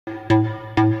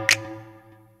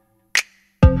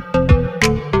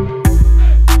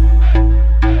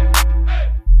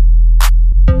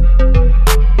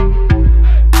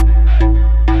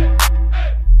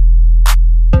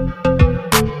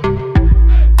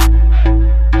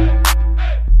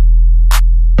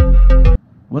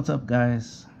What's up,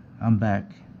 guys? I'm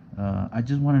back. I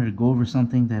just wanted to go over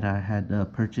something that I had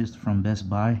purchased from Best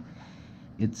Buy.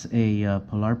 It's a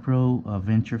Polarpro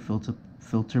Venture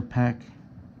Filter pack.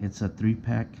 It's a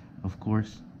 3-pack, of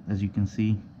course, as you can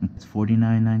see. It's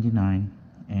 $49.99,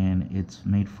 and it's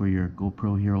made for your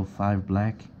GoPro Hero 5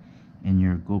 Black and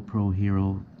your GoPro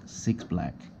Hero 6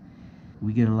 Black.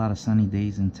 We get a lot of sunny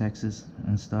days in Texas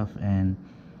and stuff, and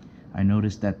I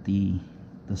noticed that the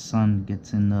sun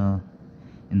gets in the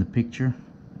picture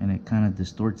and it kind of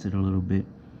distorts it a little bit.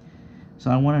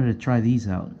 So I wanted to try these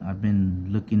out. I've been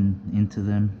looking into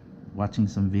them, watching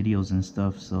some videos and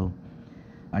stuff, so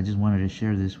I just wanted to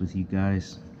share this with you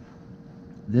guys.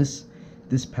 This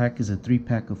pack is a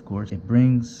 3-pack, of course. It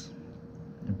brings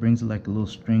like a little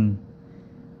string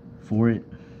for it.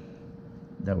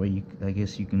 That way I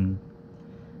guess you can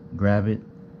grab it.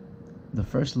 The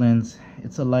first lens,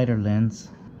 it's a lighter lens.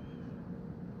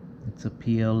 It's a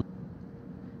PL.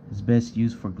 It's best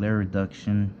used for glare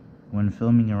reduction when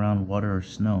filming around water or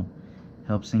snow.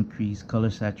 Helps increase color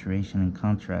saturation and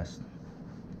contrast.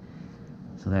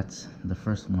 So that's the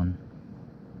first one.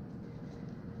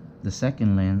 The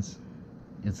second lens,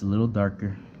 it's a little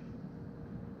darker.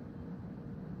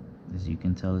 As you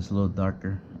can tell, it's a little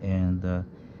darker, and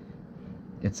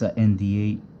it's a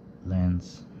ND8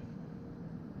 lens.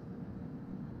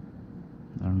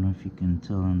 I don't know if you can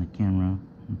tell on the camera.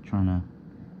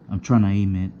 I'm trying to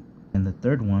aim it. And the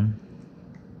third one,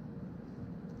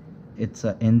 it's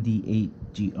a ND8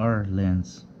 GR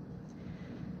lens.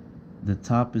 The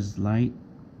top is light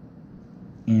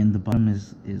and the bottom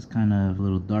is kind of a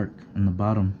little dark in the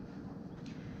bottom.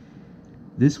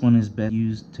 This one is best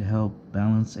used to help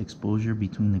balance exposure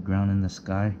between the ground and the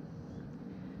sky.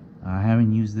 I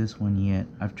haven't used this one yet.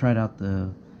 I've tried out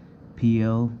the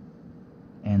PL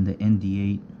and the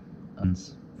ND8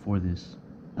 lens for this.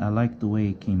 I like the way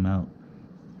it came out,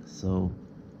 so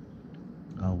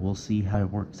we'll see how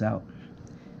it works out.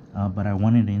 But I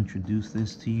wanted to introduce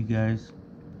this to you guys.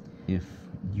 If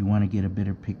you want to get a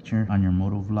better picture on your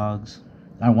moto vlogs,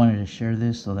 I wanted to share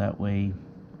this so that way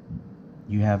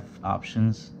you have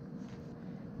options.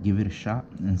 Give it a shot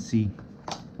and see.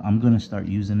 I'm gonna start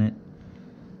using it,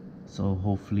 so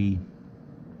hopefully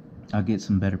I'll get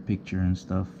some better picture and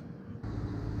stuff.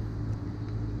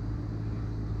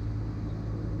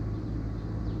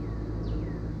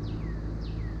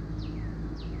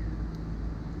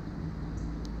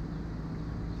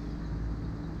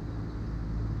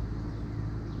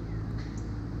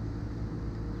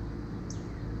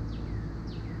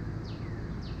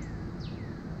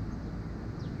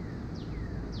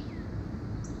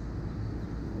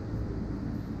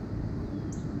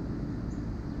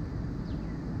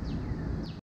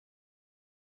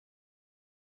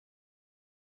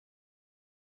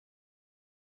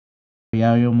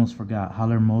 Yeah, I almost forgot.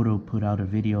 HollarMoto put out a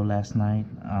video last night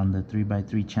on the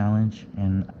 3x3 challenge,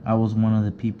 and I was one of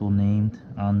the people named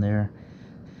on there.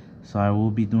 So I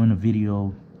will be doing a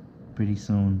video pretty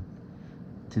soon.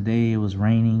 Today it was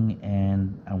raining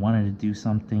and I wanted to do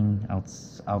something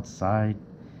outside,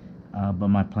 but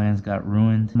my plans got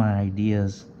ruined. My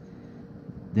ideas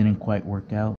didn't quite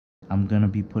work out. I'm gonna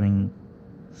be putting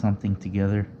something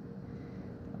together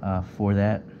for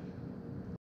that,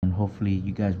 and hopefully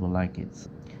you guys will like it.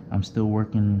 I'm still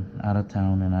working out of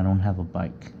town and I don't have a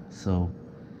bike, so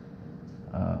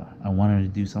I wanted to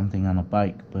do something on a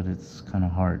bike, but it's kind of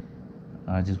hard.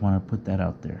 I just want to put that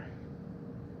out there.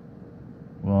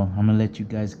 Well, I'm gonna let you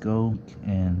guys go,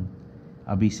 and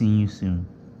I'll be seeing you soon.